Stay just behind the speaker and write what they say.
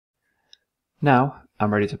Now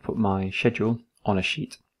I'm ready to put my schedule on a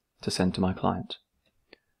sheet to send to my client.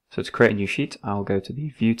 So to create a new sheet, I'll go to the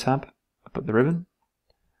View tab up at the ribbon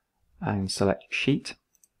and select Sheet.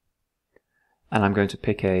 And I'm going to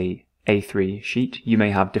pick a A3 sheet. You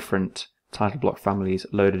may have different title block families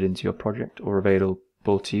loaded into your project or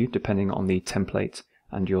available to you depending on the template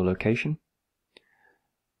and your location.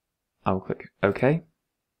 I will click OK. You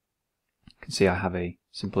can see I have a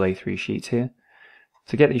simple A3 sheet here.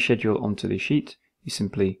 To get the schedule onto the sheet, you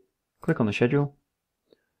simply click on the schedule,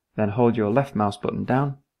 then hold your left mouse button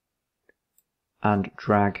down and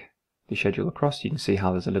drag the schedule across. You can see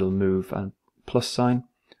how there's a little move and plus sign.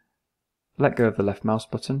 Let go of the left mouse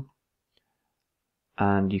button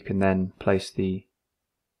and you can then place the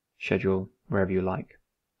schedule wherever you like.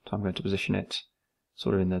 So I'm going to position it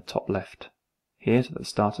sort of in the top left here, so at the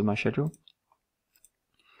start of my schedule.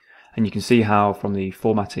 And you can see how from the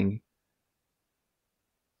formatting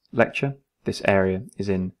lecture, this area is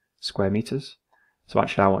in square meters. So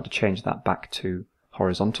actually I want to change that back to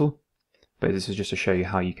horizontal, but this is just to show you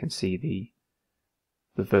how you can see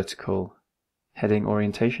the vertical heading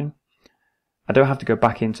orientation. I don't have to go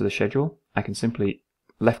back into the schedule. I can simply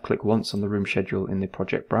left click once on the room schedule in the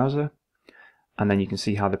project browser, and then you can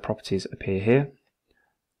see how the properties appear here.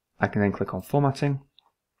 I can then click on formatting,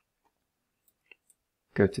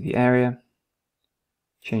 go to the area,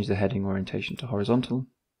 change the heading orientation to horizontal,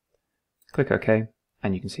 click OK,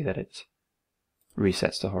 and you can see that it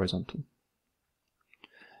resets to horizontal.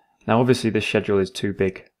 Now obviously this schedule is too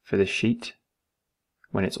big for this sheet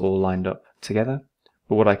when it's all lined up together,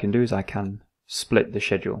 but what I can do is I can split the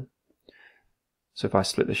schedule. So if I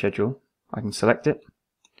split the schedule, I can select it.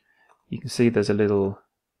 You can see there's a little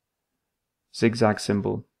zigzag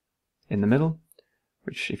symbol in the middle,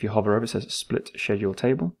 which if you hover over it says split schedule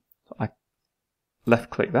table. So I left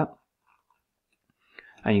click that,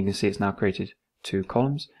 and you can see it's now created two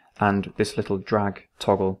columns, and this little drag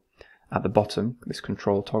toggle at the bottom, this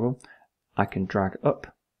control toggle, I can drag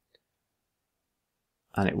up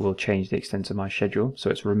and it will change the extent of my schedule. So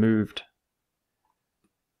it's removed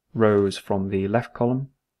rows from the left column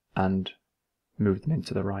and moved them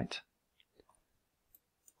into the right.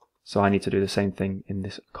 So I need to do the same thing in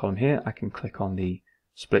this column here. I can click on the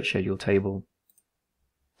split schedule table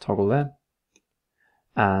toggle there,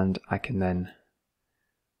 and I can then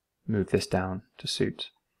move this down to suit.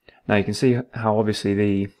 Now you can see how obviously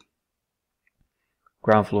the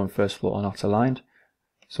ground floor and first floor are not aligned.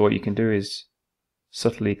 So what you can do is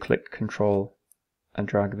subtly click Control and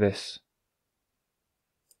drag this.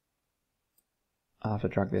 I'll have to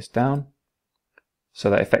drag this down so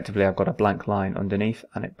that effectively I've got a blank line underneath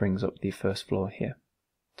and it brings up the first floor here.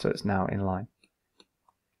 So it's now in line.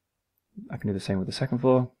 I can do the same with the second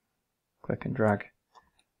floor. Click and drag,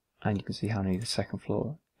 and you can see how the second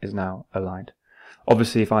floor is now aligned.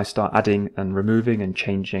 Obviously if I start adding and removing and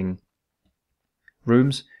changing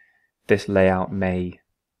rooms, this layout may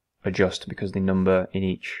adjust because the number in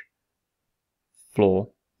each floor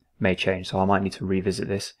may change. So I might need to revisit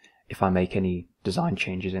this if I make any design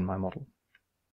changes in my model.